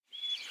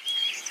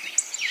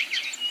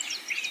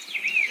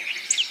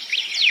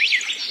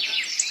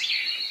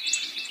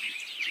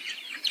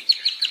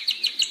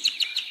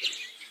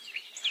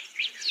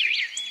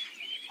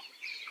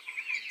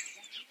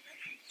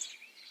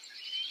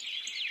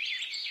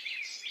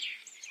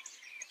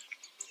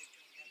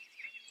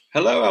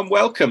Hello and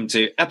welcome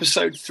to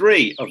episode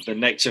 3 of the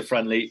Nature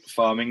Friendly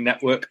Farming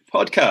Network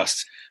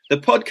podcast, the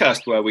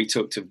podcast where we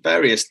talk to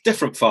various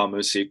different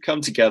farmers who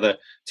come together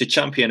to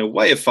champion a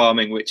way of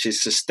farming which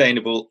is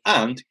sustainable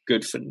and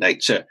good for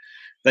nature.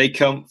 They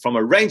come from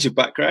a range of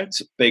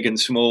backgrounds, big and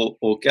small,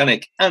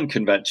 organic and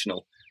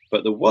conventional,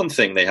 but the one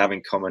thing they have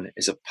in common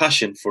is a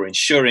passion for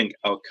ensuring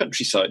our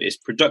countryside is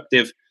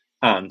productive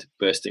and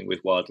bursting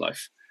with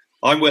wildlife.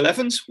 I'm Will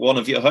Evans, one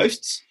of your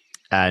hosts.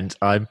 And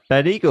I'm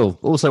Ben Eagle,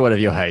 also one of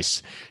your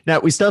hosts. Now,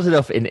 we started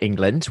off in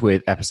England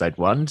with episode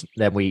 1,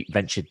 then we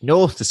ventured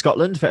north to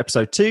Scotland for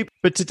episode 2,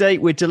 but today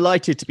we're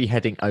delighted to be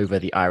heading over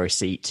the Irish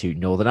Sea to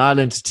Northern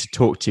Ireland to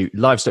talk to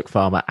livestock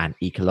farmer and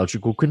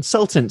ecological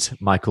consultant,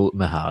 Michael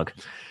Meharg.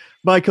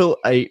 Michael,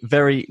 a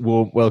very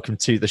warm welcome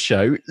to the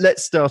show.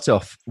 Let's start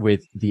off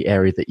with the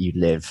area that you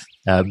live.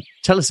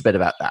 Tell us a bit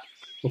about that.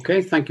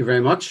 Okay, thank you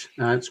very much.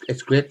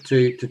 It's great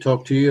to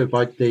talk to you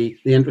about the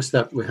interest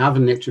that we have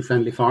in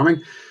nature-friendly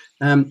farming.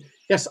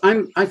 Yes,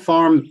 I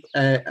farm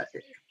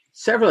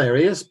several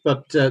areas,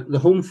 but the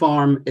home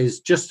farm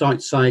is just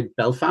outside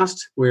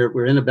Belfast.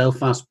 We're in a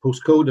Belfast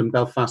postcode and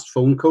Belfast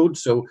phone code,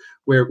 so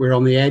we're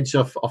on the edge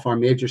of our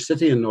major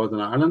city in Northern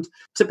Ireland.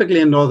 Typically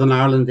in Northern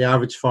Ireland, the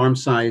average farm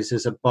size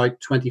is about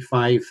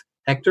 25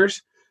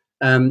 hectares,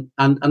 and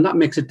that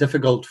makes it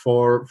difficult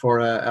for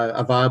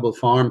a viable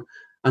farm.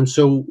 And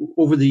so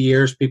over the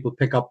years, people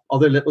pick up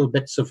other little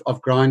bits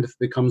of ground if it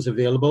becomes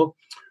available,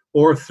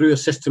 or through a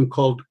system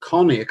called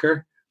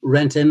Conacre,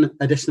 rent in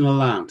additional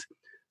land.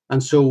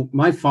 And so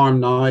my farm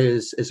now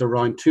is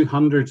around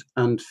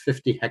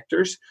 250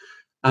 hectares,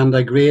 and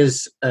I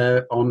graze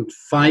on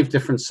 5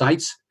 different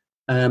sites,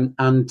 and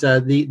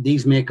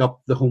these make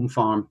up the home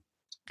farm.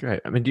 Great.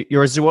 I mean,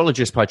 you're a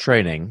zoologist by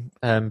training.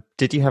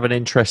 Did you have an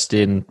interest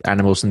in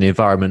animals and the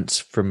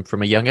environment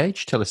from a young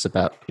age? Tell us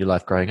about your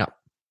life growing up.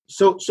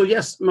 So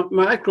yes,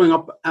 my life growing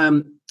up,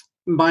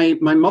 my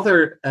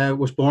mother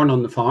was born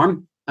on the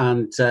farm,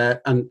 and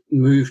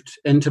moved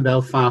into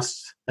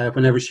Belfast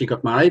whenever she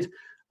got married.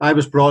 I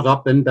was brought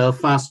up in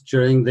Belfast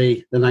during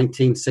the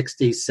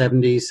 1960s,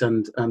 70s,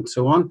 and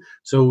so on.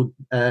 So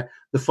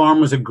the farm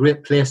was a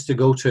great place to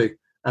go to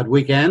at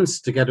weekends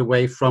to get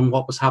away from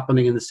what was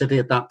happening in the city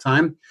at that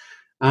time.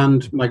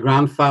 And my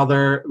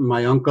grandfather,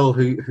 my uncle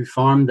who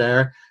farmed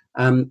there,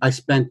 I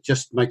spent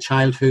just my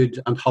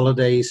childhood and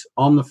holidays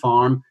on the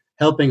farm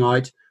helping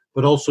out,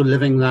 but also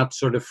living that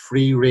sort of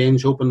free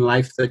range, open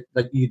life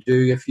that you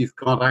do if you've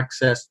got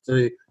access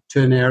to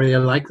an area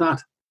like that.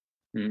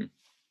 Mm.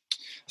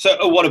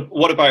 So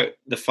what about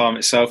the farm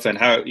itself then?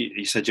 How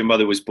you said your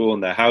mother was born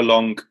there. How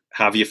long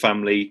have your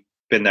family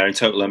been there in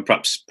total? And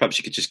perhaps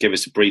you could just give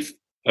us a brief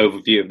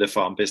overview of the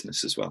farm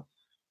business as well.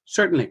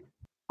 Certainly.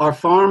 Our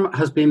farm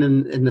has been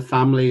in the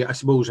family, I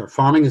suppose our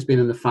farming has been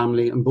in the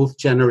family in both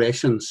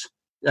generations,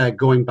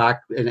 going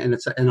back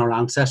in our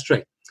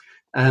ancestry.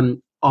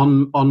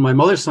 On my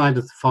mother's side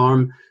of the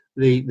farm,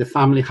 the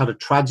family had a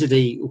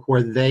tragedy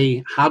where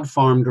they had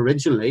farmed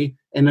originally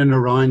in and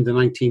around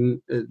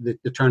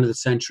the turn of the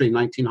century,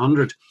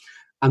 1900,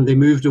 and they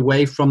moved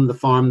away from the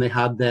farm they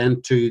had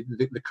then to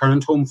the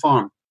current home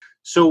farm.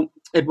 So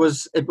it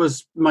was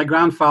my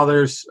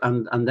grandfather's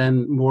and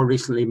then more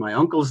recently my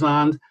uncle's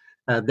land.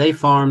 They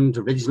farmed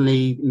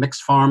originally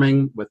mixed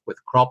farming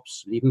with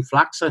crops, even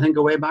flax, I think,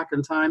 way back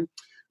in time.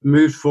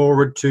 Moved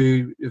forward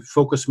to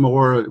focus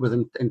more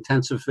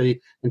intensively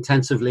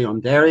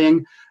on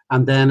dairying,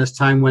 and then as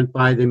time went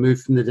by, they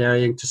moved from the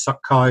dairying to suck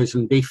cows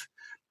and beef,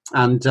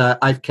 and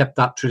I've kept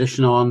that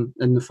tradition on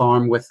in the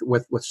farm with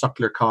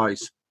suckler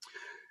cows.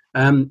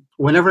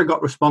 Whenever I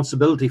got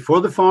responsibility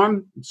for the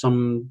farm,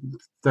 some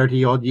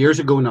 30 odd years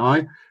ago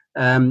now,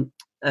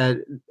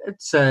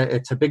 it's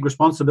a big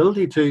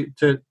responsibility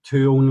to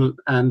own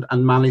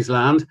and manage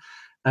land.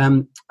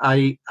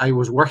 I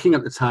was working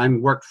at the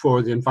time, worked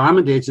for the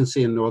Environment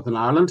Agency in Northern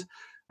Ireland,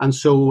 and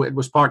so it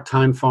was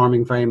part-time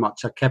farming very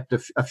much. I kept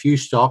a few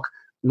stock,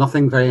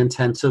 nothing very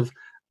intensive,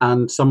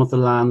 and some of the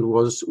land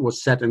was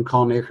set in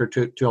Conacre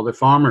to other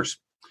farmers.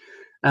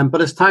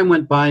 But as time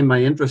went by,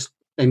 my interest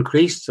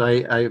increased.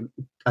 I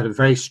had a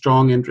very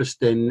strong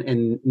interest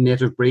in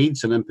native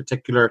breeds, and in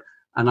particular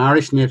an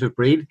Irish native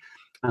breed,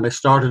 and I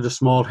started a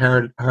small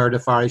herd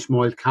of Irish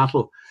moiled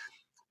cattle.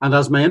 And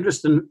as my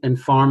interest in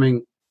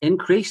farming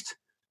increased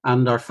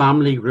and our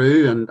family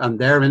grew and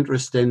their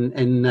interest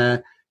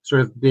in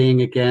sort of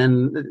being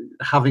again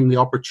having the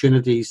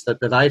opportunities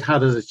that I'd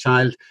had as a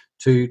child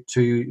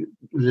to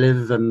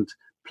live and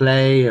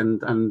play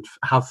and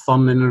have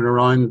fun in and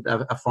around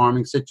a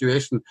farming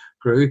situation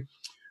grew,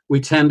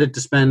 we tended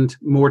to spend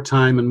more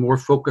time and more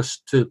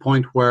focus to the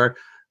point where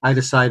I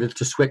decided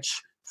to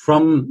switch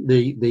from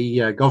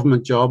the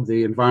government job,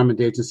 the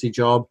Environment Agency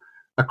job,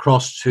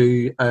 across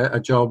to a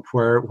job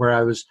where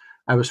I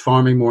was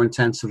farming more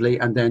intensively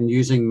and then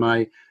using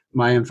my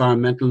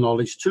environmental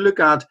knowledge to look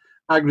at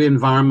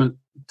agri-environment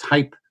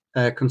type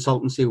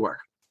consultancy work.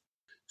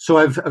 So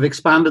I've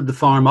expanded the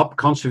farm up.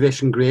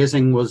 Conservation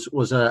grazing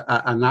was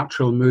a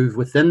natural move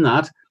within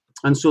that.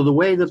 And so the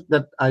way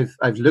that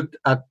I've looked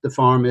at the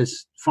farm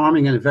is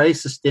farming in a very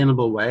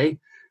sustainable way,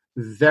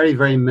 very,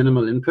 very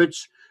minimal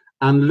inputs,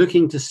 and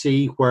looking to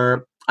see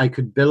where I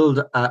could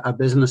build a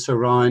business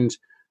around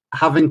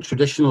having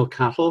traditional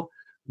cattle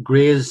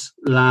graze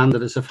land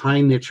that is of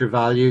high nature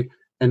value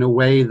in a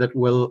way that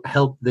will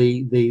help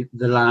the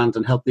land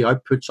and help the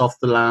outputs off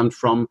the land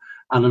from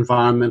an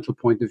environmental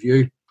point of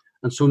view.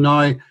 And so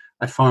now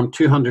I farm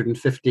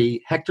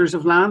 250 hectares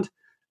of land,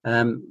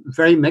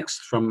 very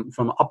mixed from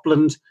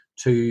upland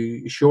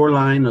to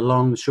shoreline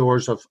along the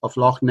shores of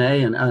Lough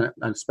Neagh and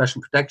a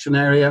special protection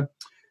area,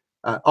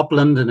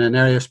 upland in an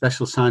area of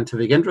special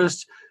scientific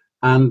interest,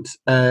 and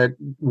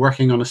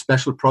working on a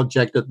special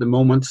project at the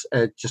moment,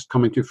 just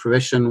coming to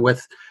fruition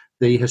with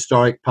the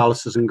historic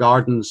Palaces and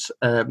Gardens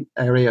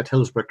area at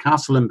Hillsborough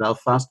Castle in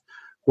Belfast,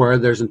 where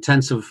there's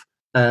intensive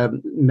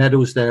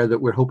meadows there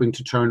that we're hoping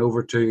to turn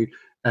over to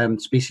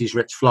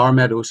species-rich flower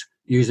meadows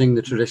using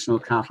the traditional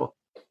cattle.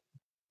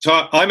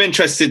 So I'm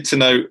interested to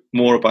know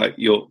more about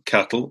your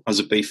cattle as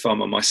a beef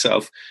farmer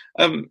myself.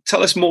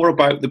 Tell us more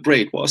about the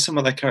breed. What are some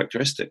of their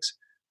characteristics?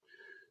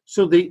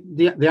 So the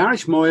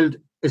Irish Moiled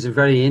is a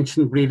very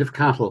ancient breed of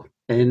cattle.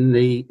 In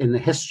the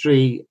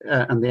history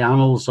and the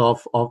annals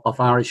of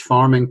Irish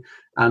farming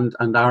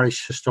and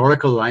Irish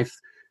historical life,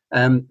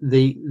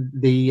 the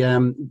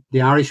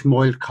Irish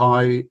Moiled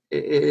cow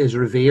is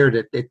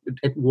revered.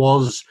 It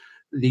was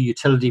the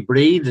utility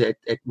breed.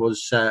 It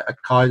was a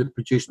cow that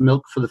produced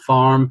milk for the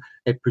farm.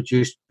 It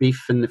produced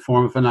beef in the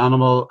form of an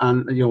animal,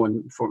 and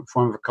in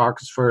form of a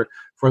carcass for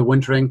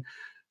wintering.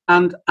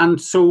 And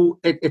so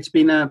it's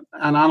been an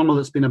animal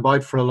that's been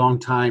about for a long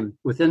time.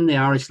 Within the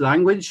Irish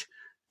language,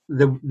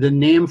 the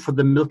name for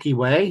the Milky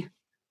Way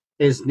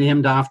is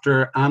named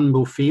after Anne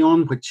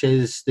Mofion, which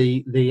is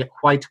the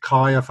white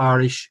cow of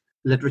Irish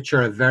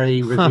literature, a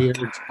very revered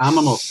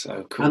animal.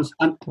 So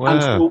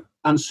cool.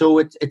 And so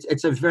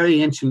it's a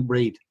very ancient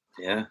breed.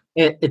 Yeah,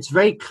 it's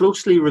very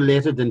closely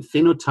related in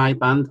phenotype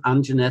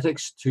and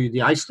genetics to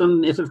the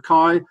Iceland native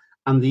cow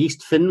and the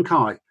East Finn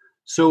cow.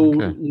 So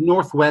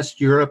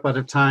Northwest Europe, at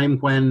a time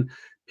when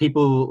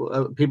people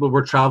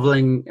were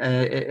traveling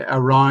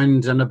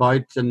around and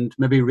about and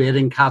maybe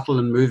raiding cattle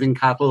and moving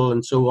cattle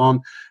and so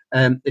on,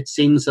 it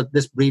seems that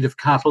this breed of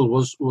cattle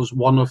was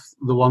one of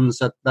the ones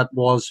that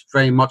was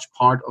very much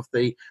part of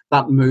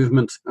that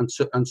movement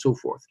and so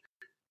forth.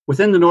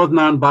 Within the Northern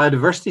Ireland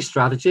biodiversity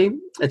strategy,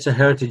 it's a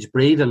heritage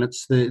breed, and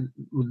it's the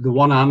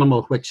one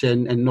animal which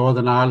in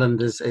Northern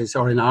Ireland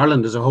or in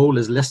Ireland as a whole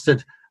is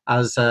listed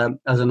as an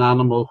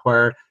animal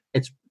where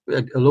it's,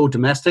 although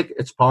domestic,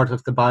 it's part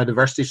of the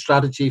biodiversity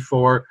strategy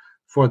for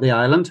the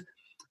island,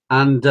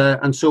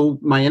 and so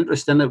my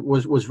interest in it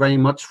was very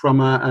much from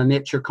a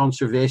nature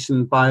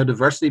conservation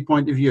biodiversity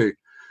point of view,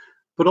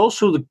 but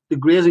also the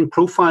grazing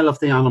profile of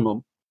the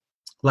animal,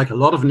 like a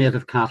lot of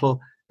native cattle,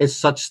 is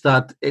such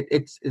that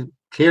it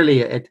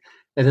clearly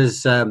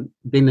has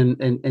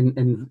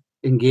been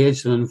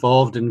engaged and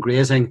involved in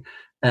grazing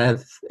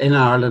in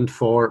Ireland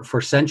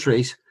for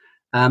centuries.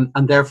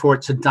 And therefore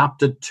it's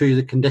adapted to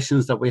the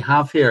conditions that we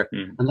have here.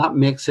 And that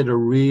makes it a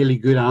really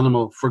good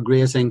animal for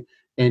grazing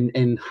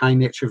in high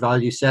nature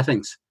value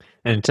settings.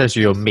 And in terms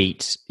of your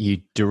meat,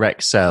 you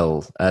direct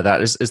sell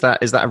that. Is that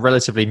a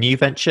relatively new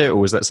venture,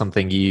 or is that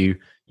something you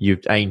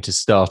aim to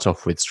start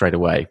off with straight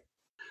away?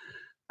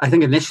 I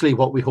think initially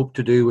what we hoped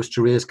to do was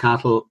to raise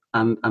cattle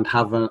and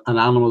have an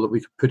animal that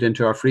we could put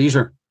into our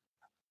freezer.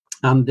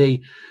 And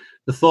the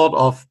thought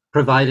of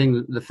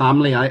providing the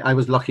family, I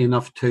was lucky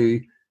enough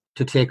to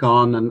take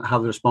on and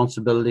have the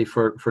responsibility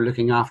for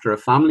looking after a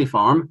family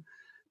farm,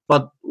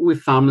 but with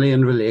family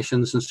and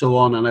relations and so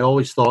on. And I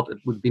always thought it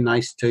would be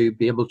nice to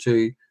be able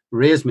to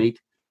raise meat,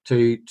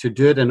 to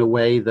do it in a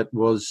way that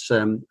was,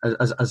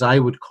 as I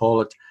would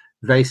call it,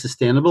 very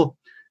sustainable.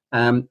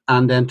 And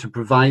then to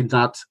provide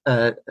that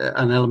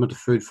an element of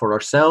food for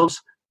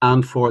ourselves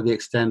and for the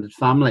extended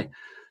family.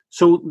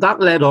 So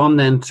that led on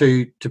then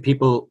to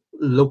people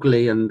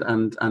locally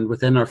and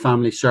within our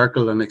family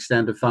circle and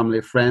extended family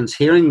of friends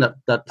hearing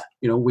that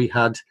we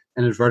had,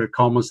 in inverted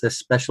commas, this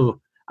special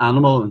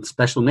animal and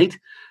special meat.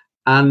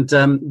 And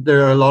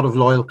there are a lot of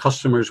loyal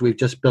customers we've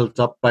just built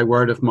up by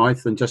word of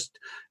mouth, and just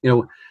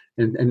in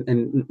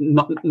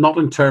not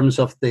in terms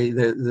of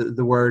the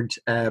word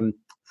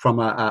from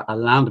a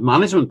land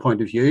management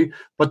point of view,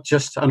 but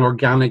just an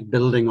organic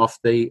building of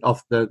the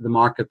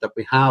market that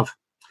we have.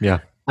 Yeah,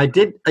 I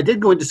did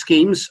go into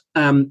schemes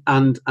and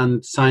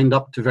signed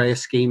up to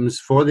various schemes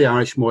for the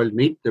Irish Moiled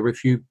meat. There were a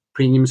few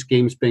premium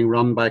schemes being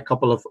run by a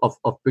couple of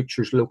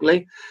butchers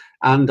locally,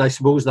 and I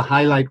suppose the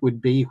highlight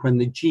would be when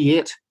the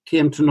G8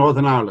 came to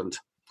Northern Ireland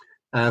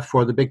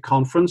for the big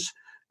conference.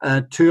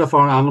 Two of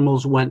our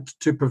animals went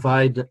to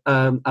provide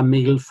a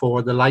meal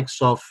for the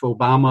likes of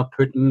Obama,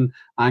 Putin,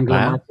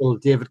 Angela Merkel,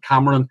 David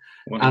Cameron.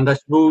 Wow. And I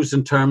suppose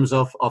in terms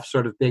of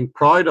sort of being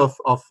proud of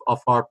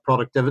our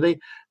productivity,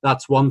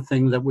 that's one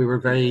thing that we were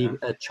very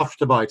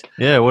chuffed about.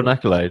 Yeah, what an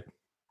accolade.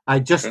 I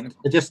just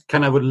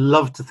kind of would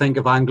love to think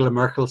of Angela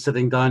Merkel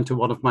sitting down to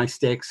one of my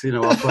steaks,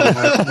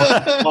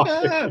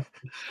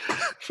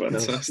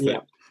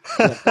 Fantastic.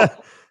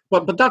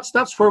 But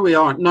that's where we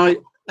are now.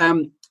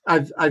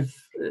 I've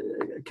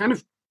kind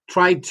of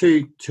tried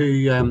to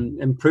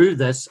improve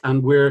this,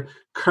 and we're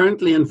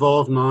currently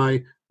involved now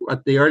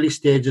at the early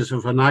stages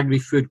of an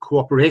agri-food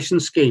cooperation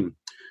scheme,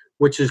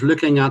 which is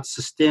looking at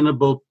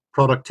sustainable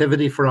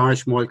productivity for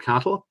Irish moil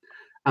cattle.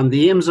 And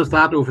the aims of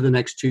that over the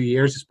next 2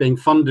 years is being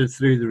funded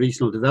through the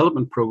Regional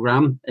Development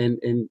Programme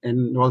in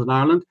Northern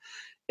Ireland,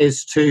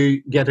 is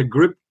to get a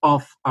group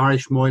of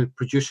Irish moil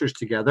producers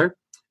together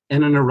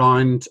in and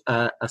around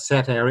a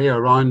set area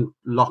around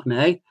Lough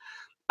Neagh,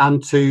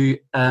 and to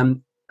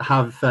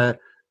have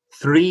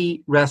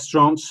 3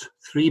 restaurants,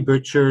 3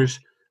 butchers,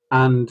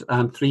 and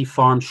 3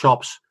 farm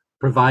shops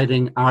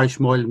providing Irish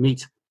moil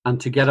meat,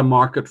 and to get a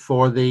market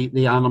for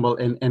the animal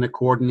in a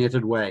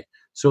coordinated way.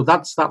 So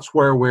that's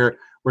where we're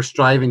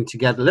striving to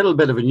get a little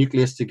bit of a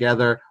nucleus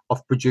together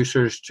of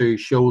producers to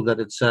show that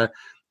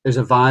there's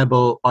a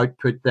viable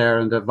output there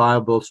and a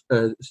viable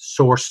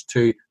source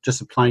to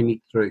supply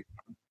meat through.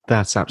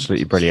 That's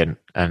absolutely brilliant,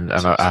 and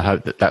I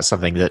hope that's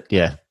something that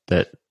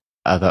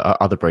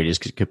other breeders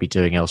could be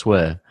doing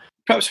elsewhere.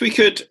 Perhaps we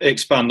could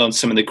expand on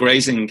some of the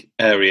grazing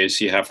areas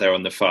you have there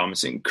on the farm.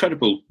 It's an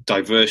incredible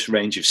diverse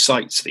range of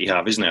sites that you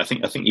have, isn't it?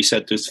 I think you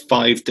said there's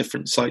 5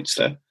 different sites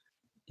there.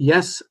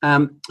 Yes,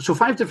 so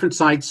 5 different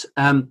sites.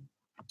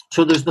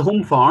 So there's the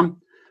home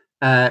farm,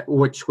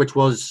 which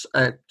was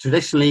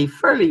traditionally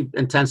fairly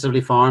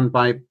intensively farmed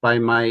by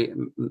my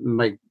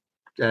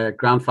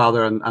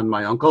grandfather and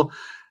my uncle.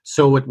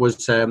 So it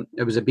was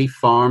a beef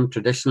farm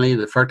traditionally.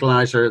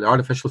 The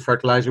artificial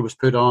fertilizer was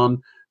put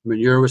on,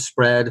 manure was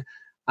spread,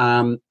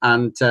 and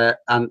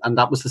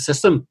that was the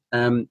system.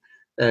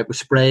 It was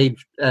sprayed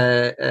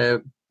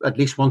at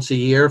least once a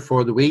year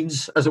for the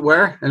weeds, as it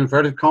were, in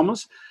inverted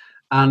commas,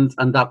 and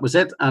that was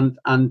it. And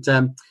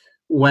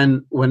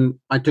when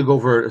I took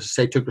over,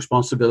 took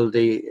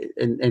responsibility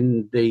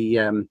in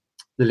the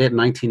late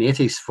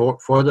 1980s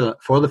for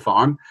the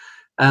farm,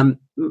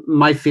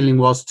 my feeling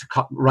was to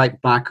cut right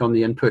back on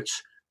the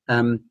inputs.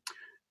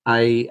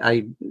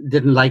 I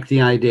didn't like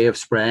the idea of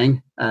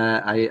spraying.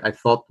 I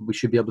thought we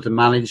should be able to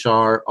manage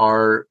our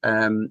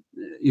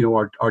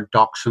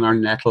docks and our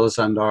nettles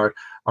and our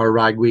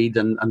ragweed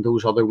and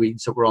those other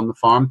weeds that were on the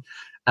farm.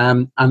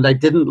 And I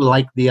didn't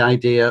like the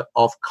idea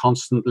of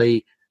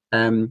constantly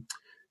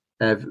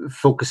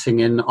focusing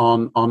in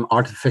on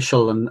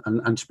artificial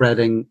and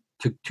spreading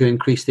to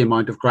increase the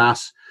amount of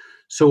grass.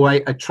 So I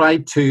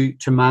tried to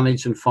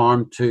manage and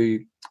farm to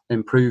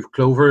improve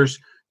clovers,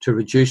 to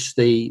reduce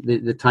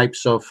the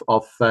types of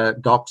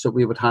docks that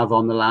we would have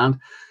on the land,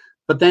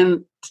 but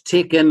then to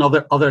take in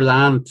other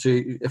land.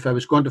 If I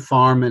was going to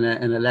farm in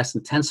a less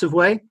intensive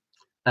way,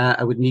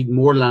 I would need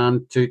more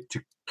land to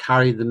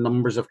carry the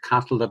numbers of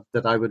cattle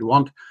that I would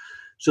want.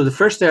 So the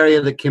first area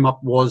that came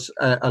up was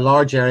a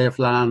large area of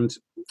land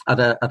at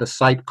a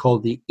site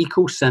called the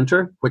Eco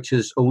Centre, which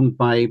is owned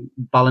by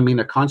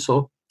Ballymena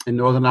Council in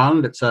Northern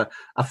Ireland. It's a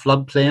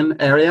floodplain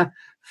area,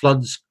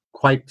 floods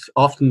quite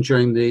often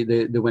during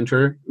the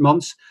winter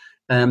months.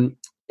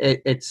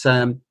 It's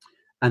an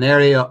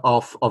area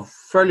of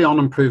fairly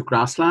unimproved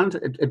grassland.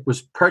 It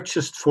was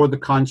purchased for the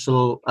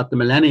council at the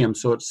millennium,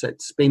 so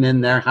it's been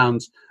in their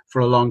hands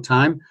for a long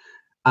time.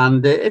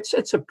 And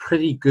it's a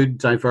pretty good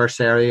diverse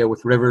area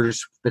with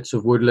rivers, bits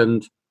of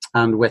woodland,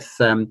 and with,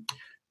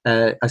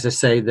 as I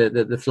say,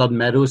 the flood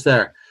meadows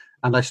there.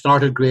 And I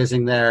started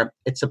grazing there.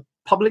 It's a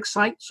public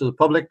site, so the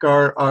public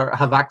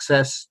have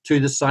access to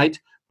the site,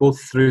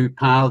 both through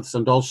paths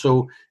and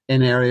also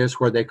in areas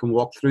where they can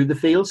walk through the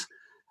fields.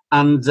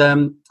 And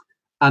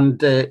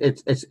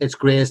it's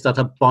grazed at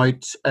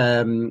about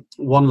 1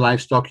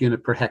 livestock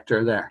unit per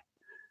hectare there.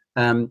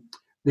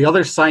 The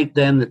other site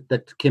then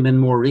that came in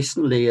more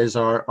recently is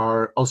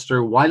our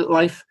Ulster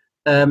Wildlife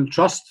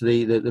Trust,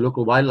 the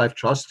local wildlife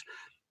trust,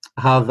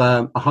 have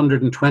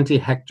 120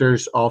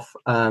 hectares of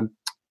an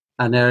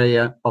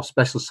area of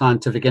special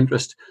scientific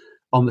interest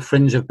on the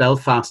fringe of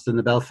Belfast in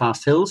the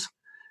Belfast Hills.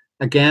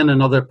 Again,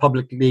 another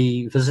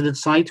publicly visited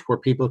site where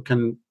people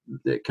can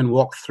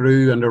walk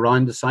through and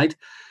around the site.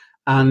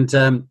 And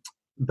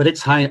but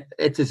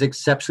it is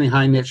exceptionally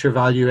high nature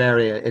value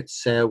area.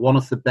 It's one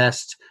of the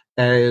best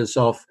areas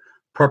of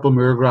purple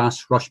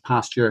moorgrass, rush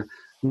pasture,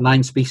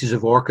 9 species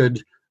of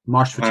orchid,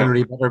 marsh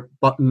fritillary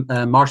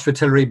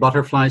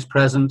butterflies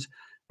present.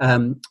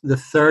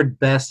 The third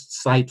best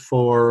site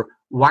for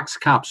wax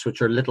caps,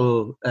 which are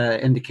little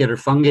indicator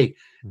fungi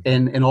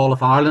in all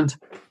of Ireland.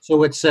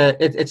 So it's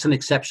an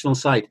exceptional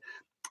site,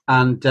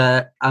 and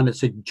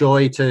it's a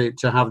joy to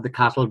have the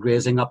cattle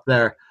grazing up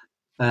there.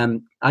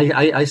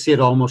 I see it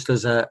almost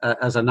as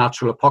a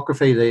natural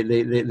apocryphy.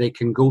 They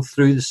can go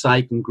through the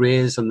site and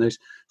graze, and there's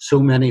so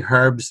many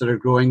herbs that are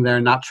growing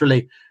there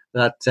naturally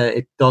that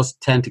it does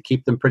tend to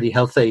keep them pretty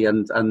healthy.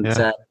 And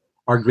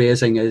our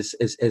grazing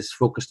is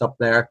focused up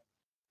there.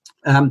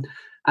 And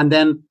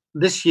then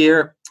this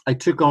year I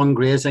took on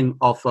grazing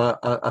of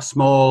a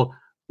small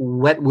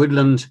wet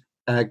woodland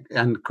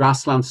and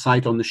grassland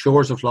site on the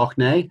shores of Lough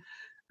Neagh.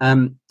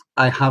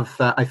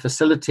 I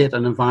facilitate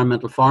an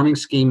environmental farming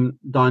scheme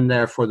down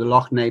there for the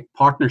Lough Neagh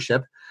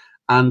Partnership,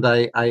 and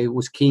I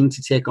was keen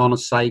to take on a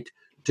site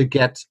to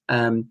get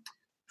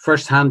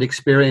first-hand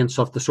experience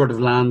of the sort of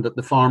land that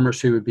the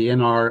farmers who would be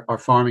in our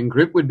farming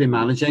group would be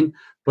managing,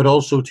 but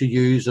also to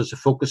use as a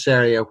focus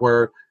area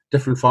where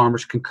different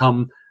farmers can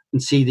come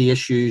and see the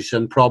issues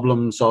and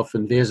problems of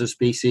invasive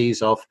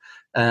species, of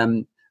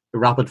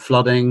rapid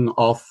flooding,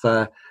 of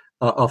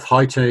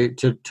how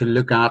to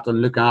look at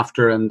and look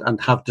after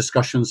and have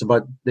discussions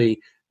about the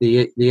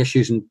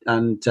issues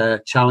and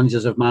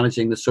challenges of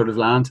managing this sort of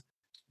land.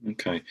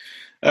 Okay.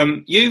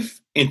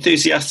 You've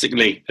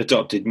enthusiastically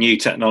adopted new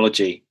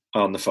technology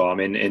on the farm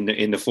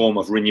in the form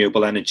of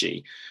renewable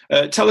energy.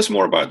 Tell us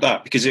more about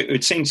that, because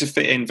it seems to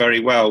fit in very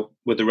well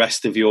with the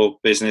rest of your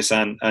business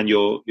and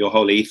your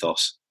whole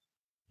ethos.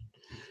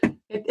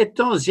 It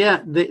does,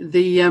 yeah.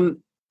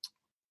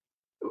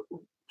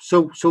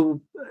 So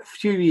a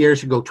few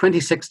years ago,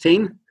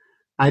 2016,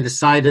 I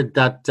decided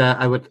that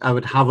I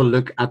would have a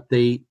look at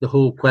the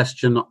whole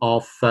question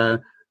of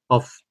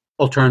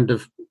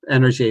alternative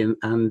energy,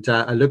 and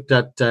I looked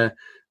at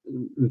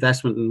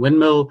investment in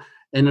windmill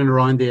in and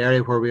around the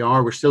area where we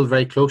are. We're still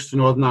very close to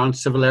Northern Ireland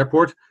Civil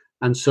Airport,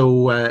 and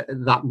so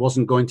that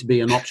wasn't going to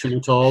be an option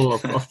at all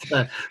of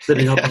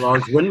putting up a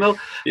large windmill.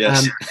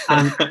 Yes.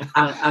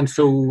 And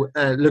so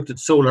looked at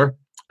solar,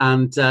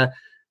 and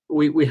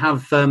we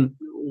have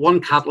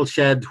one cattle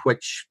shed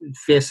which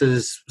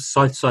faces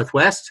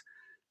south-southwest,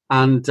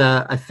 and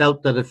I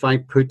felt that if I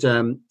put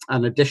an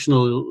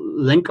additional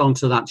link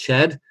onto that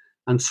shed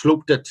and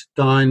sloped it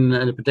down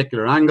at a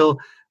particular angle,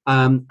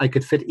 I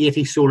could fit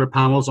 80 solar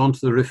panels onto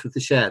the roof of the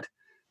shed.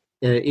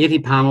 80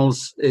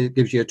 panels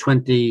gives you a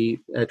 20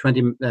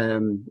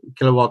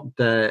 kilowatt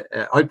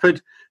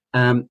output,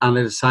 and I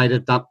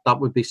decided that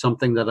would be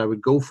something that I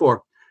would go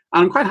for.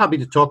 And I'm quite happy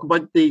to talk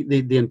about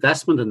the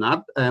investment in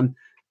that.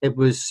 It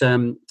was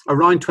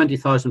around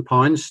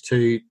 £20,000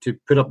 to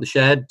put up the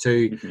shed,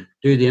 to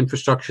do the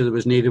infrastructure that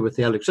was needed with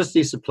the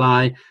electricity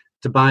supply,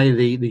 to buy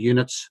the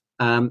units,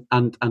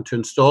 and to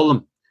install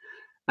them.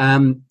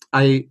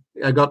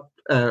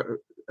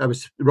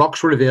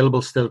 ROCs were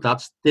available still at that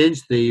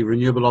stage, the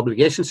renewable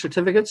obligation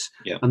certificates,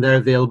 and they're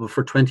available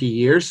for 20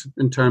 years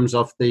in terms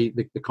of the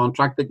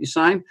contract that you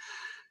sign.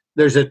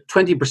 There's a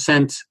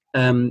 20%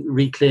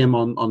 reclaim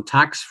on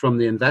tax from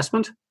the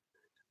investment.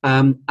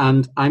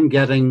 And I'm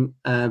getting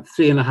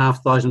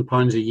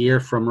 £3,500 a year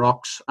from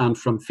ROCs and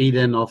from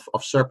feed-in of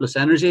surplus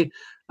energy,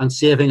 and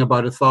saving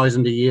about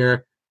 £1,000 a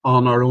year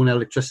on our own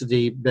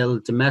electricity bill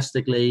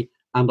domestically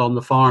and on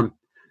the farm.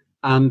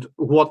 And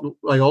what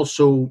I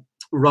also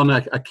run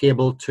a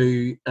cable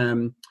to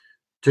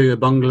a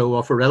bungalow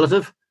of a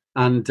relative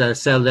and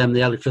sell them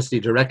the electricity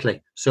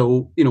directly.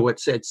 So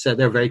it's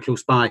they're very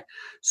close by.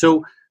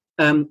 So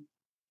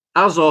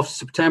as of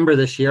September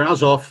this year,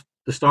 as of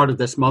the start of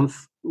this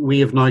month, we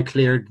have now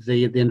cleared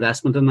the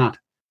investment in that,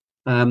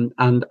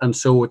 and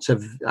so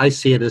I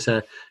see it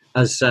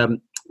as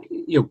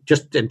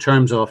just in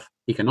terms of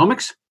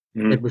economics,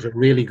 it was a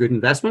really good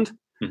investment.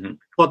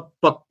 But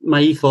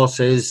my ethos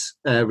is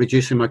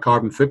reducing my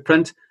carbon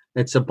footprint.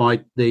 It's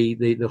about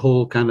the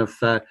whole kind of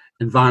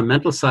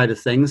environmental side of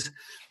things,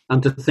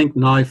 and to think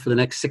now for the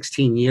next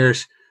 16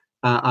 years,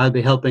 I'll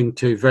be helping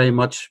to very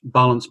much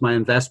balance my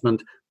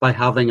investment by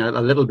having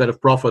a little bit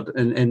of profit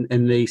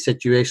in the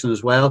situation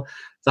as well.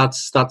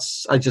 That's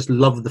I just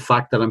love the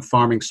fact that I'm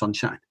farming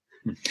sunshine.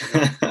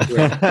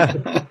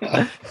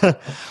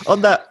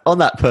 On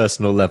that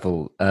personal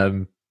level,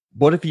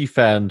 what have you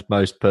found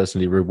most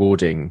personally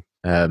rewarding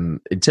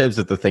in terms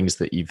of the things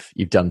that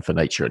you've done for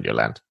nature on your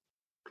land?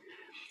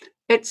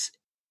 It's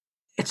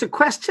a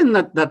question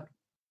that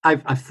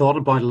I've thought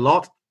about a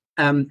lot.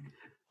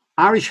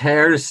 Irish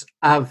hares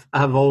have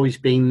always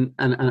been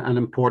an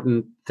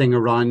important thing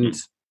around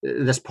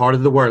this part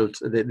of the world.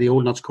 The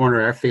Old Nuts Corner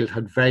airfield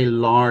had very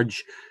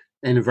large,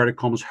 in inverted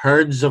commas,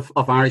 herds of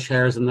Irish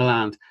hares in the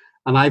land,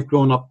 and I've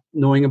grown up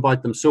knowing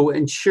about them. So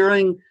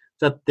ensuring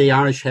that the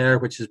Irish hare,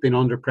 which has been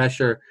under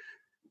pressure,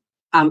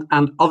 and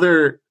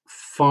other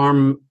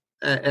farm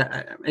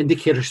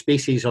indicator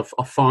species of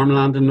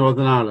farmland in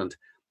Northern Ireland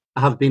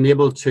have been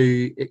able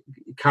to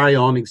carry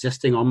on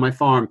existing on my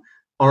farm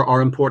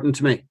are important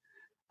to me.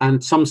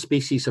 And some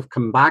species have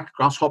come back.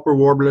 Grasshopper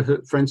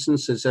warbler, for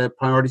instance, is a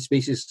priority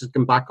species to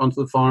come back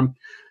onto the farm.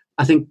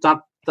 I think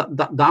that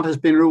has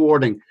been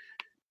rewarding.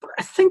 But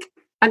I think,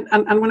 and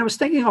when I was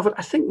thinking of it,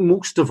 I think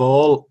most of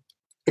all,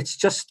 it's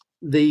just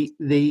the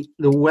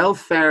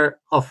welfare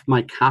of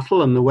my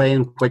cattle and the way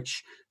in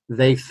which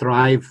they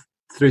thrive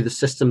through the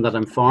system that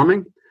I'm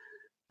farming,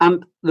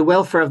 and the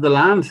welfare of the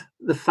land.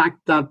 The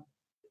fact that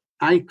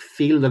I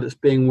feel that it's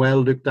being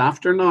well looked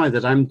after now,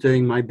 that I'm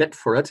doing my bit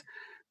for it,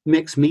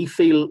 makes me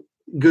feel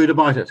good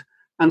about it.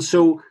 And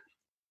so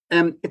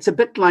it's a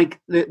bit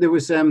like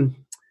there's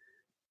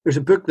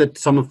a book that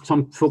some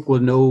folk will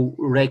know.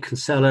 Ray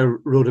Kinsella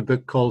wrote a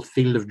book called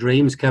Field of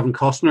Dreams. Kevin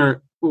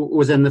Costner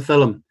was in the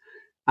film,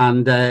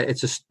 and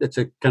it's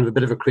a kind of a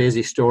bit of a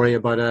crazy story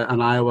about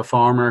an Iowa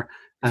farmer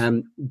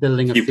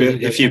building a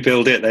field. If you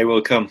build it, they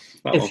will come.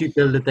 If you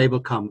build it, they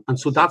will come. And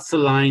so that's the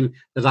line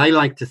that I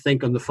like to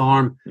think on the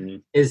farm,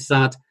 is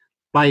that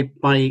by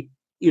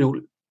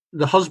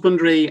the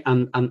husbandry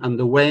and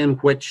the way in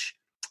which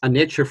a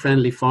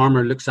nature-friendly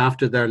farmer looks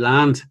after their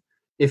land,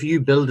 if you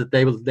build it,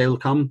 they'll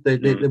come.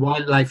 The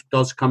wildlife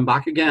does come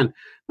back again.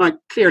 Now,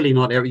 clearly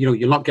not every,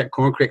 you'll not get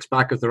corncrakes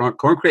back if there aren't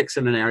corncrakes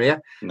in an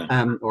area,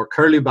 or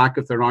curlew back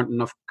if there aren't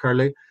enough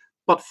curlew.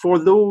 But for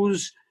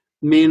those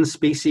main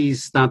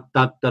species that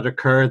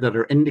occur, that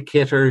are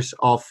indicators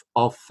of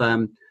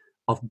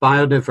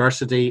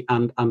biodiversity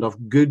and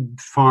of good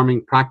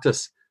farming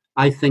practice,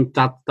 I think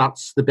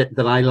that's the bit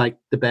that I like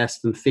the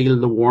best and feel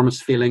the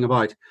warmest feeling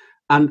about.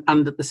 And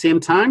at the same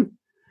time,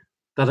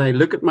 that I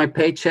look at my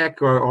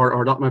paycheck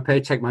or not my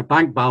paycheck, my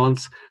bank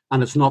balance,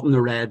 and it's not in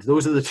the red.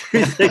 Those are the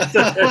two things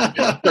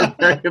that are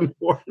very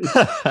important.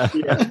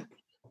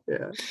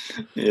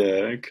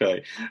 Yeah.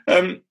 Okay.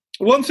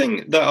 One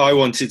thing that I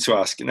wanted to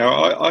ask,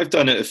 I've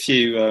done a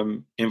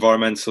few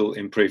environmental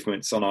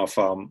improvements on our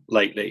farm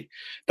lately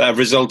that have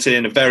resulted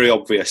in a very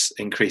obvious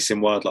increase in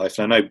wildlife.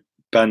 And I know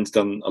Ben's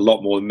done a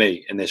lot more than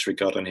me in this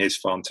regard on his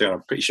farm too. And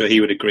I'm pretty sure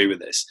he would agree with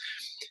this.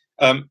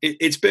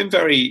 It's been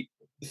very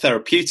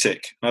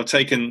therapeutic. I've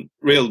taken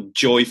real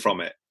joy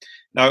from it.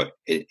 Now,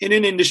 in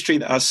an industry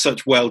that has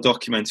such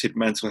well-documented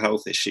mental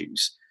health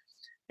issues,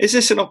 is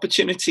this an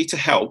opportunity to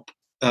help,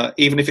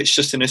 even if it's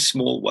just in a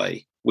small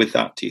way, with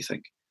that, do you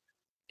think?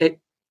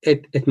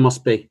 It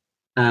must be.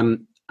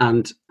 And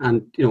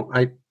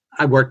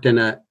I worked in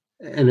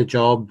a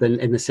job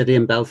in the city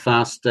in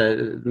Belfast.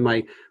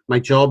 My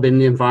job in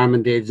the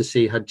Environment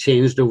Agency had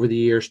changed over the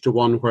years to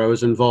one where I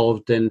was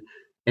involved in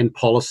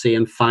policy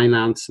and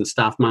finance and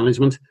staff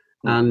management.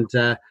 And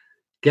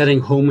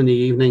getting home in the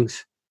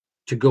evenings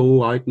to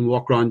go out and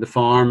walk around the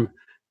farm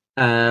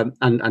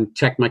and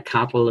check my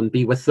cattle and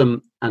be with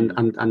them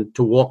and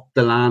to walk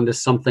the land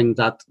is something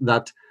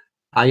that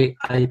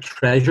I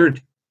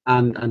treasured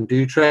and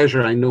do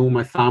treasure. I know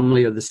my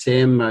family are the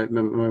same. My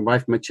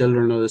wife, my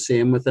children are the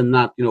same within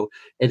that.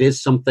 It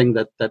is something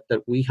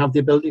that we have the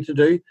ability to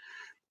do.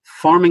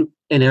 Farming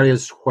in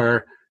areas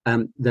where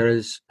there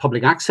is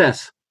public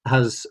access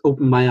has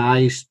opened my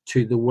eyes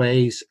to the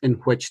ways in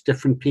which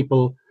different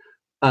people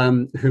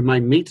whom I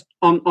meet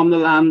on the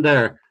land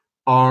there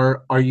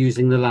are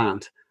using the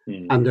land.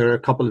 And there are a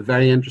couple of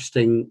very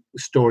interesting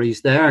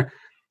stories there.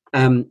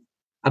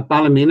 At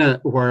Ballymena,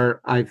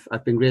 where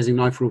I've been grazing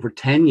now for over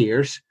 10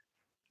 years,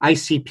 I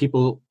see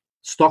people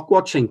stock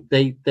watching.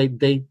 They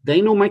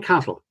know my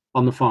cattle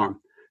on the farm.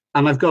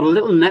 And I've got a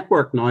little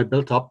network now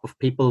built up of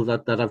people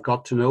that I've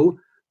got to know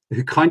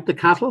who count the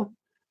cattle,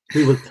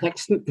 who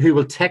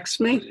will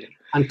text me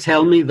and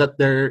tell me that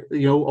they're,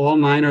 all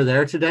 9 are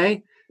there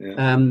today.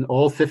 Yeah.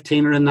 All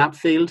 15 are in that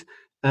field.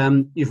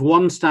 You've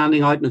one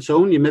standing out on its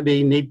own. You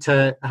maybe need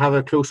to have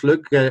a close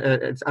look.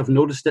 I've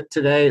noticed it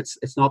today.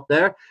 It's not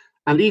there.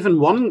 And even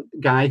one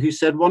guy who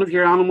said one of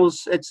your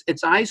animals,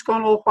 its eyes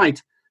gone all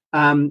white.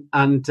 And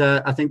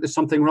I think there's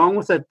something wrong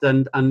with it.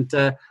 And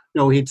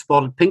he'd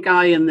spotted pink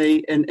eye in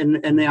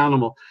the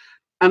animal.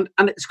 And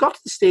it's got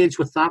to the stage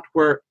with that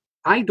where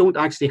I don't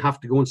actually have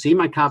to go and see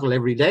my cattle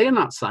every day in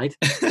that site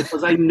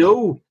because I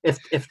know if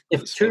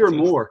 2 or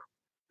more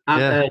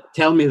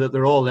tell me that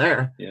they're all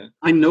there,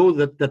 I know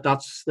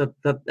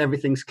that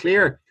everything's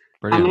clear.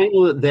 Brilliant. And I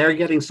know that they're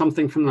getting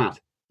something from that.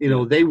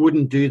 They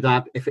wouldn't do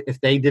that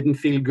if they didn't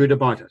feel good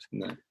about it.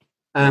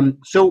 No.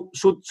 So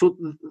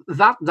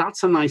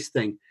that's a nice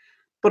thing.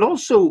 But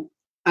also,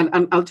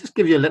 and I'll just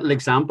give you a little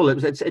example.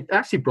 It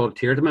actually brought a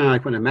tear to my eye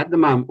when I met the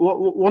man.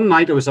 One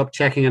night I was up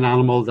checking an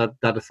animal that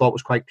I thought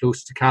was quite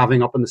close to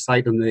calving up on the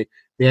site on the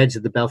edge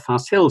of the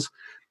Belfast Hills.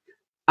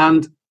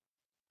 And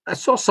I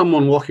saw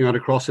someone walking out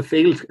across a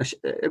field.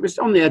 It was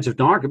on the edge of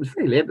dark. It was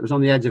very late. It was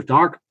on the edge of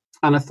dark.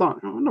 And I thought,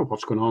 I don't know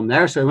what's going on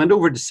there. So I went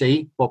over to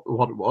see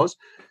what it was.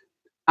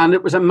 And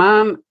it was a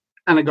man,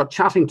 and I got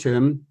chatting to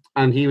him,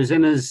 and he was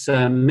in his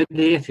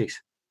mid-80s,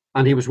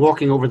 and he was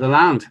walking over the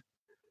land.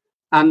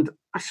 And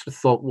I sort of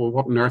thought, well,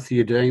 what on earth are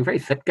you doing? Very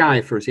fit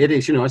guy for his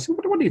 80s. I said,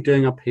 what are you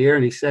doing up here?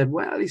 And he said,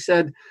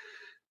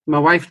 my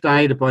wife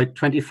died about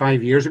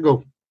 25 years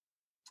ago,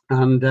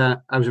 and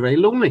I was very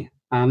lonely.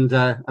 And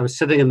I was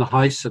sitting in the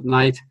house at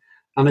night,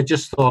 and I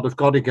just thought, I've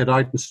got to get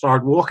out and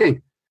start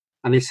walking.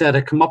 And he said,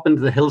 I come up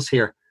into the hills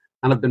here,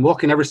 and I've been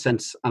walking ever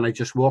since, and I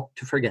just walked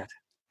to forget.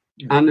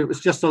 And it was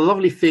just a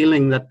lovely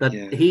feeling that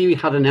he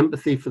had an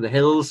empathy for the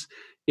hills.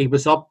 He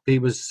was up, he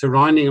was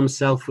surrounding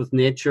himself with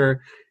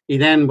nature. He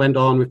then went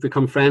on, we've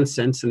become friends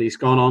since, and he's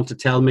gone on to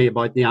tell me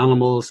about the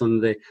animals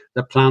and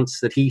the plants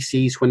that he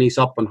sees when he's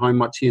up and how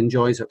much he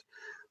enjoys it.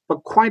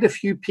 But quite a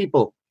few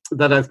people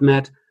that I've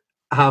met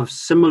have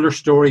similar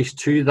stories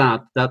to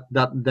that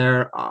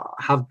there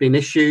have been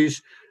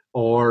issues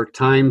or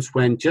times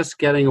when just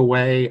getting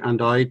away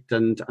and out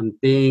and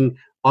being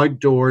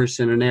outdoors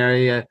in an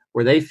area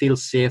where they feel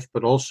safe,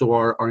 but also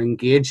are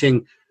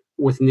engaging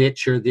with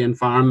nature, the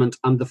environment,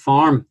 and the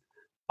farm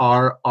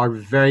are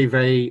very,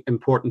 very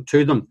important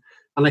to them.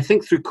 And I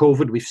think through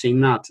COVID, we've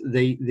seen that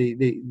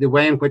the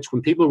way in which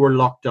when people were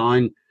locked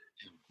down,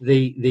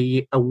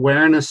 the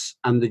awareness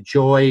and the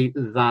joy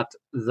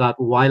that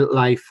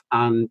wildlife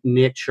and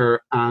nature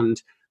and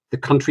the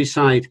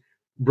countryside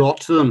brought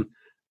to them,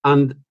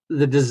 and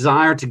the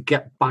desire to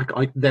get back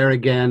out there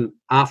again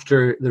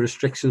after the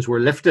restrictions were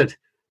lifted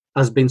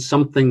has been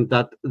something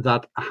that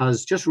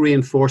has just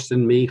reinforced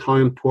in me how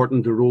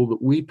important the role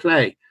that we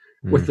play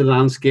with the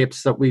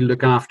landscapes that we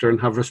look after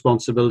and have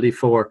responsibility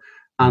for,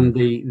 and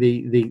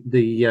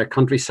the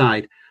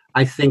countryside.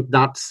 I think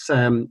that's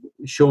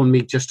shown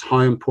me just how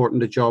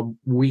important a job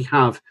we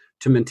have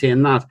to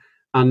maintain that.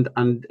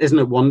 And isn't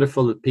it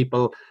wonderful that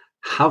people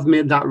have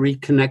made that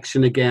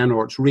reconnection again,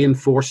 or it's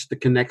reinforced the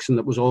connection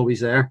that was always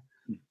there?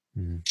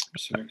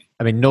 Absolutely.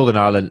 I mean, Northern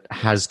Ireland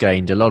has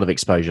gained a lot of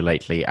exposure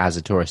lately as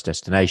a tourist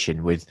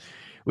destination, with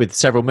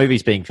several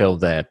movies being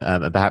filmed there,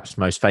 and perhaps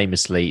most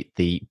famously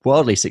the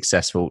wildly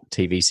successful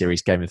TV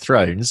series Game of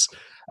Thrones,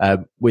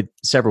 with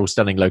several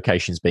stunning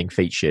locations being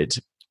featured.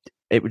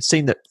 It would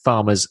seem that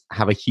farmers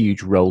have a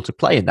huge role to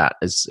play in that,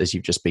 as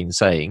you've just been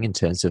saying, in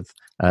terms of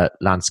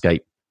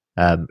landscape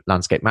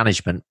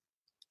management.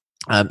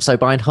 So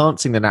by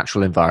enhancing the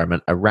natural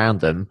environment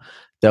around them,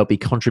 they'll be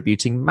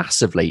contributing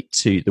massively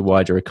to the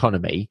wider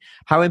economy.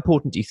 How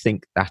important do you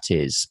think that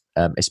is,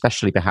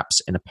 especially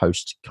perhaps in a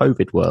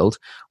post-COVID world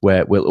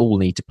where we'll all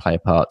need to play a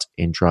part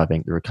in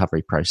driving the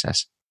recovery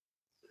process?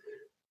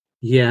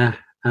 Yeah,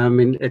 I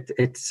mean,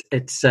 it's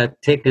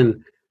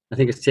taken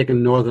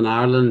Northern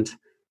Ireland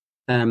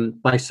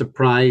by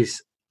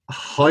surprise.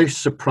 How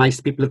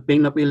surprised people have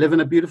been that we live in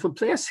a beautiful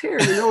place here.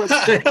 You know,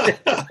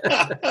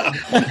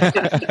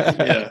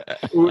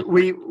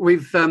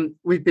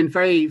 we've been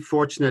very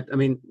fortunate. I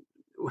mean,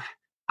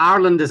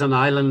 Ireland is an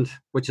island,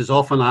 which is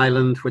off an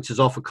island, which is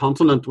off a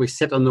continent. We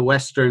sit on the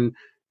western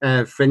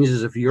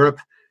fringes of Europe,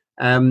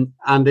 and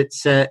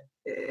it's a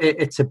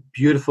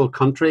beautiful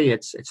country.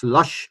 It's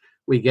lush.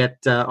 We get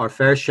our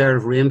fair share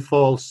of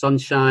rainfall,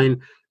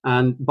 sunshine.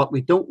 But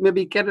we don't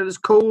maybe get it as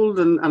cold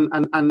and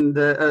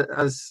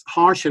as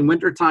harsh in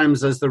winter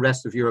times as the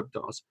rest of Europe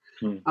does.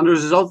 And as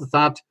a result of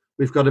that,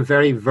 we've got a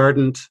very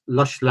verdant,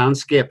 lush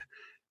landscape.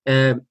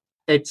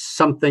 It's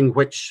something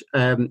which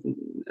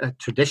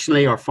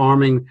traditionally our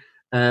farming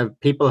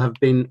people have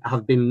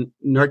been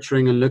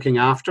nurturing and looking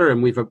after,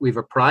 and we've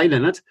a pride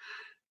in it.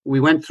 We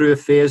went through a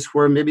phase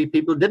where maybe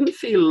people didn't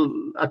feel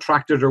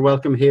attracted or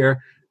welcome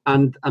here.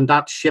 And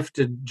that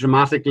shifted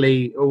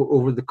dramatically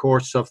over the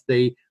course of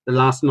the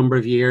last number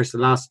of years, the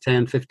last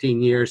 10,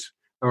 15 years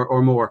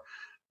or more.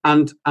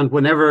 And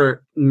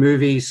whenever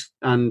movies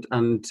and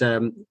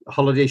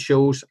holiday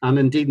shows, and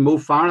indeed Mo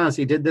Farah, as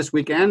he did this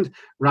weekend,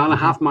 ran a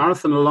half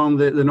marathon along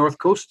the north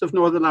coast of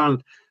Northern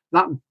Ireland,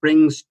 that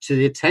brings to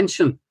the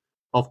attention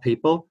of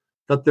people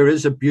that there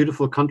is a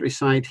beautiful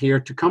countryside here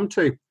to come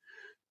to.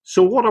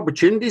 So what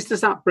opportunities does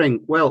that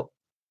bring? Well,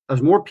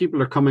 as more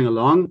people are coming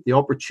along, the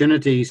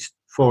opportunities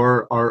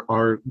for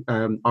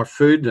our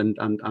food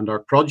and our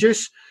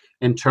produce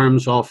in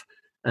terms of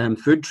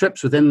food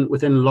trips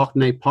within Lough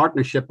Neagh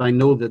Partnership. I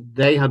know that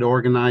they had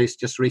organised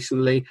just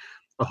recently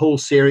a whole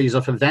series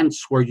of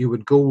events where you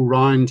would go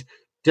around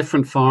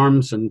different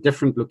farms and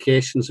different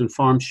locations and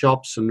farm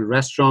shops and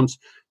restaurants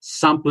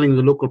sampling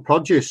the local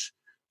produce.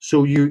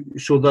 So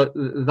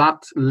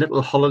that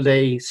little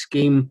holiday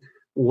scheme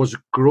was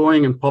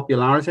growing in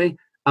popularity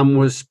and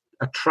was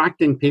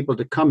attracting people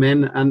to come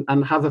in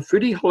and have a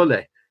foodie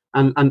holiday.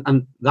 And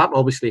that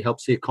obviously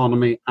helps the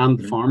economy and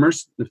the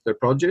farmers with their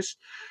produce.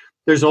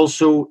 There's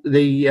also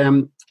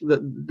the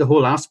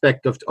whole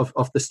aspect of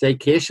the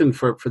staycation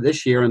for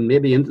this year and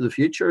maybe into the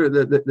future.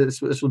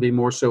 This will be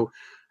more so,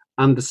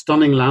 and the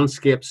stunning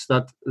landscapes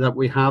that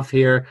we have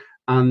here,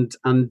 and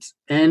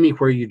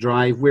anywhere you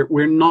drive,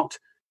 we're not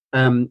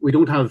we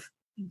don't have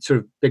sort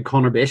of big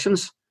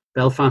conurbations.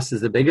 Belfast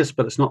is the biggest,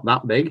 but it's not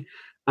that big.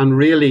 And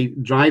really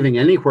driving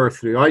anywhere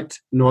throughout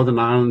Northern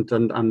Ireland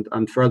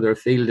and further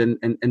afield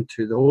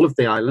into the whole of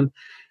the island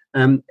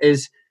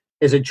is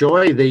a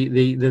joy.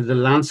 The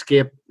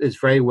landscape is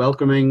very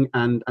welcoming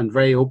and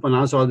very open,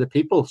 as are the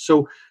people.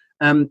 So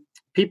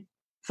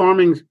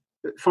farmers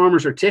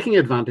are taking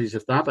advantage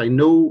of that. I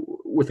know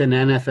within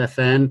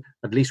NFFN,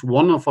 at least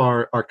one of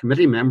our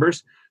committee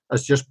members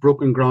has just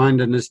broken ground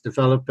and is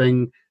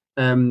developing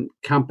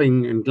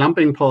camping and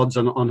glamping pods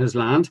on his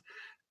land.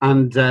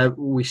 And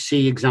we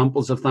see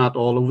examples of that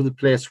all over the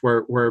place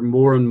where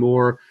more and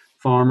more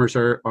farmers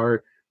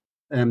are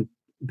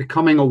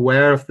becoming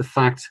aware of the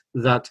fact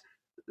that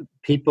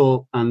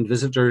people and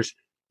visitors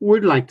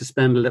would like to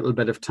spend a little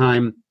bit of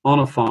time on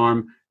a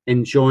farm,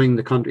 enjoying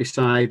the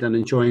countryside and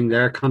enjoying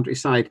their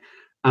countryside.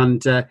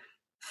 And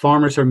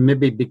farmers are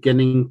maybe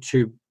beginning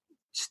to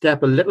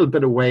step a little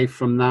bit away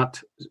from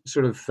that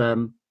sort of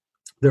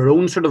their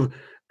own sort of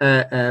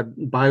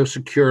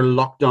biosecure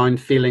lockdown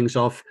feelings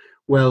of,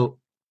 well,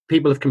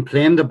 people have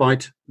complained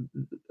about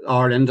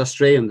our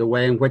industry and the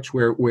way in which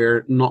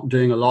we're not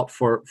doing a lot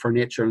for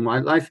nature and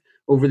wildlife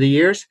over the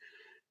years.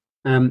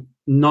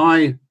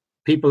 Now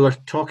people are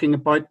talking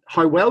about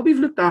how well we've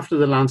looked after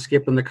the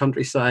landscape and the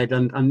countryside,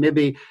 and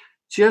maybe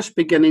just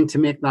beginning to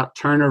make that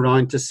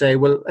turnaround to say,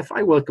 well, if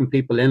I welcome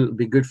people in, it'll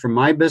be good for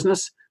my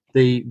business.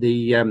 The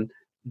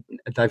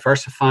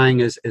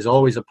diversifying is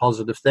always a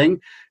positive thing.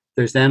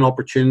 There's then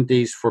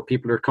opportunities for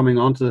people who are coming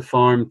onto the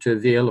farm to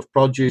avail of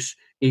produce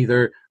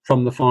either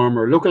from the farm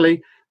or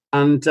locally.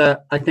 And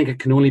I think it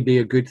can only be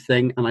a good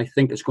thing, and I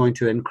think it's going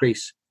to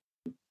increase.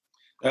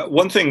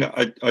 One thing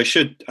I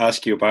should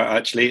ask you about,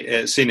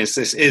 actually, seeing as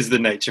this is the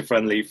Nature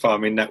Friendly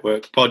Farming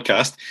Network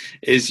podcast,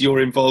 is your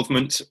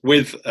involvement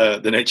with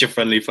the Nature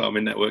Friendly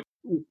Farming Network.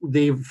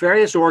 The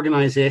various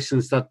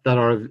organisations that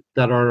are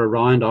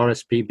around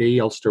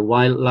RSPB, Ulster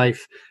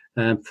Wildlife,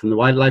 from the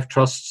Wildlife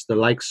Trusts, the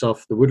likes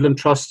of the Woodland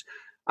Trust,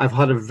 I've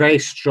had a very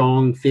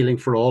strong feeling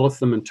for all of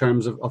them in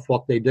terms of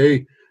what they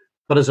do.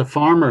 But as a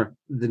farmer,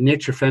 the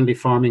Nature Friendly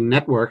Farming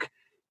Network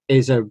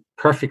is a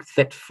perfect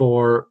fit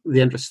for the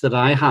interests that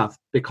I have,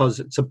 because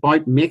it's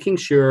about making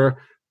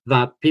sure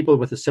that people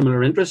with a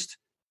similar interest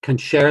can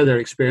share their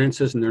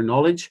experiences and their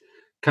knowledge,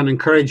 can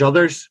encourage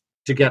others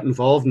to get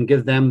involved and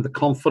give them the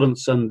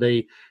confidence and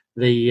the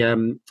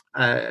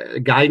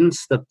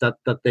guidance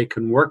that they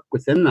can work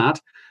within that,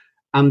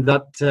 and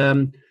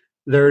that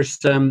there's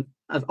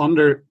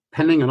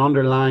underpinning and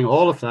underlying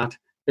all of that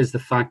is the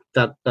fact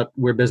that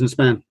we're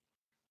businessmen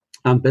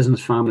and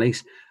business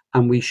families,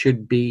 and we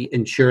should be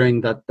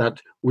ensuring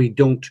that we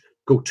don't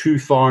go too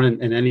far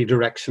in any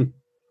direction,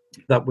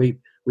 that we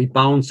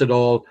balance it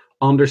all,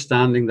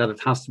 understanding that it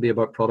has to be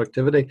about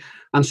productivity.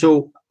 And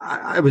so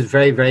I was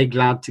very, very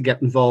glad to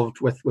get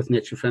involved with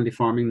Nature Friendly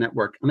Farming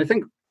Network. And I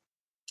think,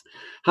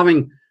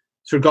 having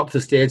sort of got to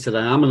the stage that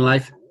I am in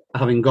life,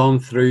 having gone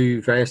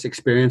through various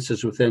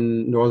experiences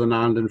within Northern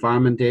Ireland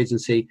Environment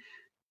Agency,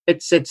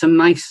 it's a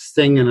nice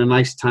thing and a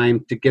nice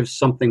time to give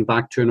something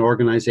back to an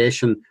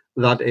organisation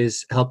that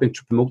is helping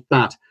to promote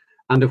that.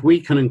 And if we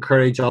can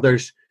encourage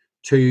others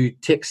to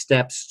take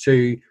steps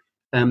to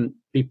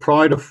be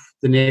proud of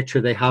the nature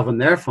they have on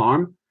their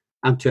farm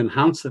and to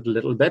enhance it a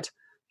little bit,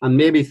 and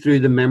maybe through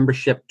the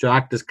membership to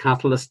act as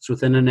catalysts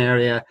within an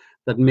area,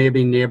 that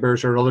maybe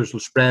neighbours or others will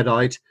spread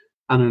out,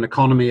 and an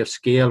economy of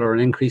scale or an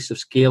increase of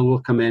scale will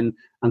come in,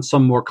 and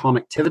some more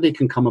connectivity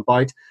can come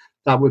about,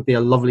 that would be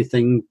a lovely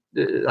thing.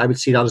 I would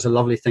see that as a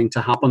lovely thing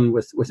to happen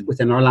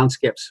within our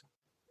landscapes.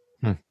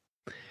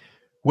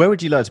 Where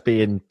would you like to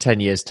be in 10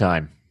 years'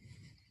 time?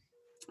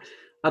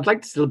 I'd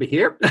like to still be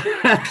here.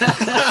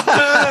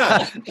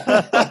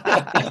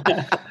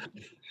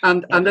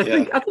 And I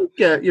think I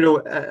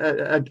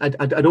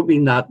don't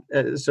mean that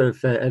sort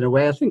of in a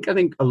way. I think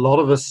a lot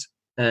of us,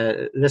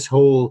 this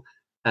whole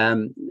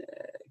kind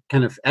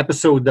of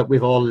episode that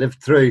we've all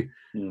lived through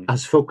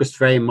has focused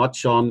very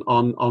much on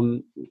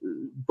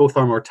both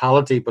our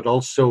mortality, but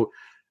also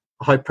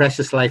how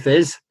precious life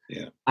is.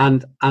 Yeah.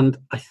 And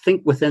I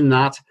think within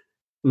that,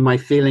 my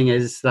feeling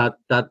is that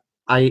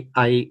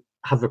I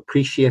have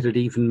appreciated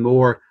even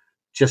more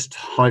just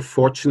how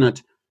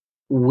fortunate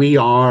we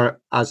are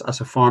as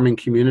a farming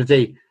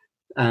community,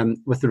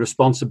 with the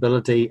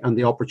responsibility and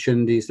the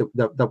opportunities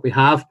that we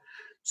have.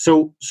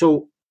 So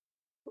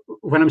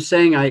when I'm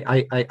saying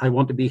I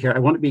want to be here, I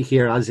want to be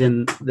here as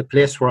in the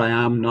place where I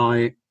am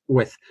now,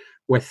 with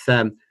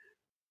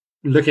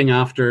looking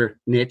after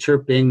nature,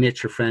 being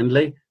nature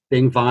friendly,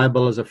 being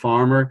viable as a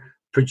farmer,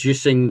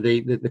 producing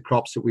the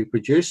crops that we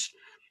produce.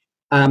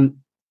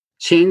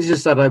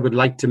 Changes that I would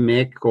like to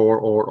make,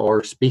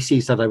 or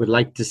species that I would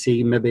like to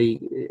see maybe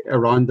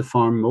around the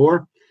farm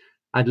more.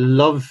 I'd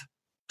love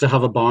to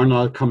have a barn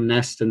owl come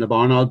nest in the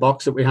barn owl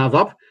box that we have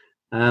up,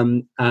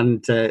 and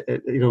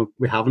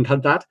we haven't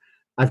had that.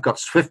 I've got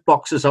swift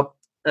boxes up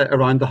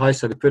around the house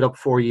that I put up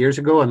 4 years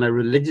ago, and I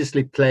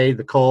religiously play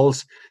the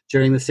calls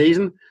during the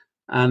season.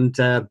 And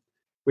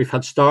we've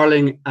had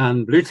starling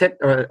and blue tit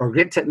or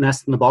great tit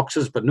nests in the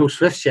boxes, but no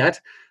swifts yet.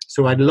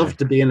 So I'd love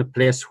to be in a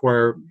place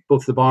where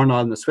both the barn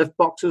owl and the swift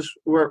boxes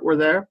were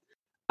there,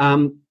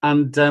 and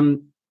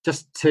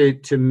just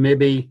to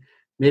maybe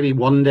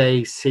one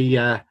day see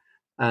a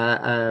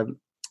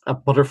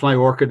butterfly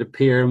orchid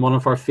appear in one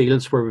of our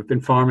fields where we've been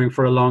farming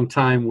for a long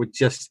time would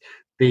just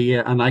be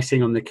an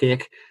icing on the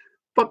cake.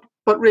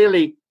 But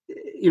really,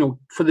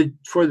 for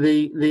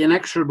the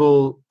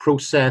inexorable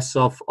process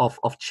of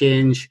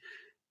change,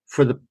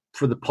 for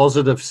the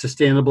positive,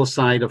 sustainable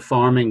side of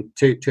farming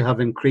to have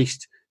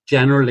increased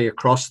generally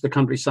across the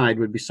countryside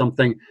would be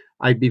something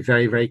I'd be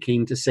very, very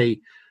keen to see.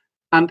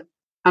 And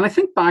I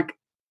think back,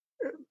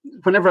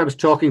 whenever I was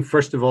talking,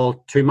 first of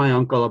all, to my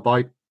uncle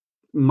about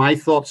my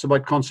thoughts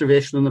about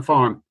conservation on the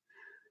farm,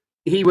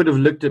 he would have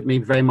looked at me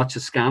very much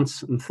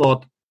askance and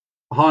thought,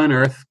 how on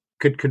earth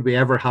could we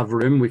ever have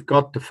room? We've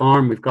got to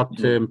farm, we've got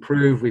to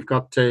improve, we've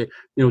got to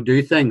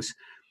do things.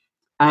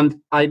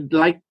 And I'd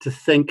like to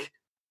think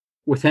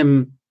with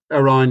him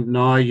around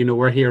now,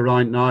 where he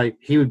around now,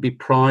 he would be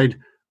proud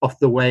of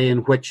the way in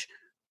which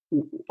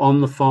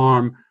on the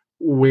farm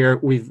where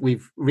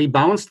we've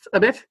rebalanced a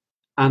bit,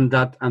 and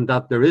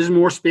that there is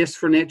more space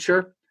for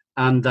nature,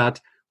 and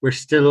that we're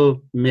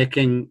still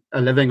making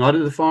a living out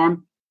of the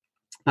farm.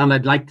 And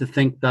I'd like to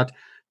think that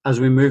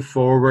as we move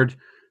forward,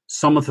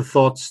 some of the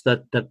thoughts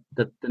that the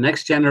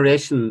next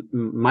generation,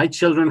 my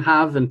children,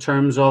 have in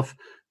terms of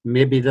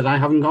maybe that I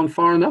haven't gone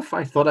far enough.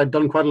 I thought I'd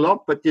done quite a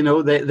lot, but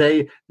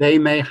they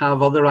may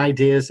have other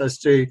ideas as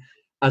to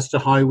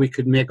how we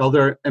could make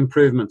other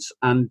improvements.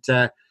 And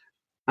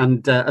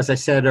And as I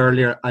said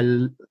earlier,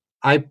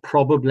 I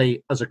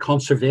probably, as a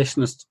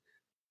conservationist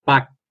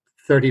back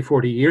 30,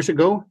 40 years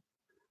ago,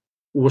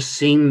 was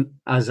seen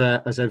as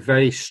a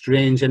very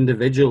strange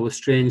individual with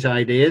strange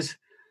ideas.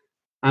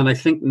 And I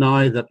think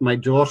now that my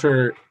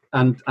daughter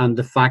and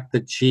the fact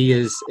that she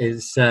is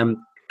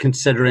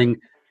considering,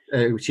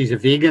 she's a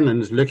vegan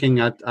and is looking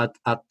at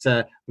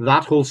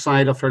that whole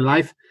side of her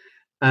life,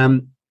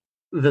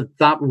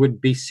 that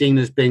would be seen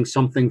as being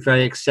something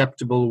very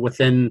acceptable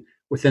within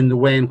the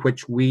way in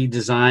which we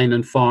design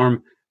and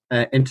farm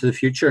into the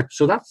future.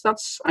 So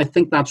I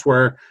think that's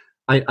where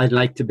I'd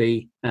like to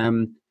be.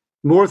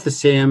 More of the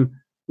same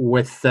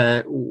with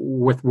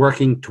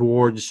working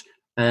towards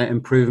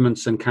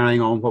improvements and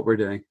carrying on what we're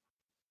doing.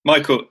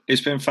 Michael,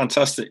 it's been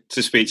fantastic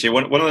to speak to you.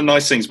 One of the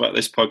nice things about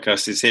this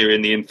podcast is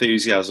hearing the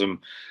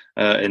enthusiasm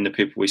in the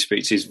people we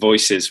speak to's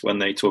voices when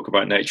they talk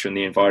about nature and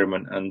the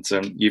environment. And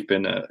you've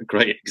been a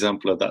great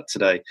example of that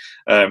today.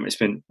 It's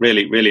been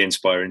really, really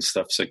inspiring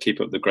stuff. So keep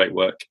up the great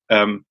work.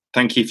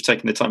 Thank you for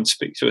taking the time to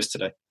speak to us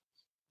today.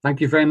 Thank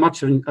you very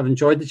much. I've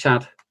enjoyed the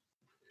chat.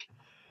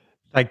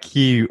 Thank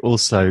you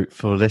also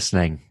for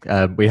listening.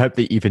 We hope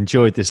that you've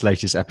enjoyed this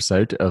latest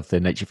episode of the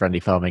Nature Friendly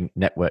Farming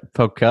Network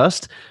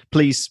podcast.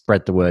 Please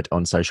spread the word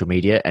on social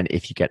media. And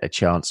if you get a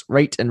chance,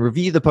 rate and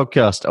review the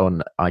podcast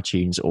on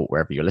iTunes or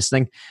wherever you're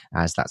listening,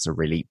 as that's a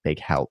really big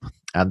help.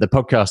 The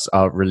podcasts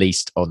are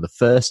released on the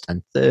first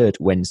and third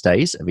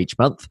Wednesdays of each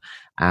month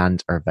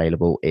and are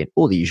available in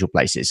all the usual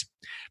places.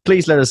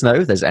 Please let us know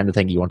if there's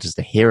anything you want us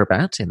to hear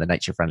about in the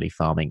nature-friendly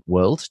farming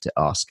world to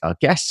ask our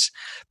guests.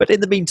 But in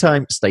the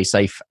meantime, stay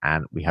safe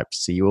and we hope to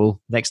see you all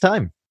next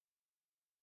time.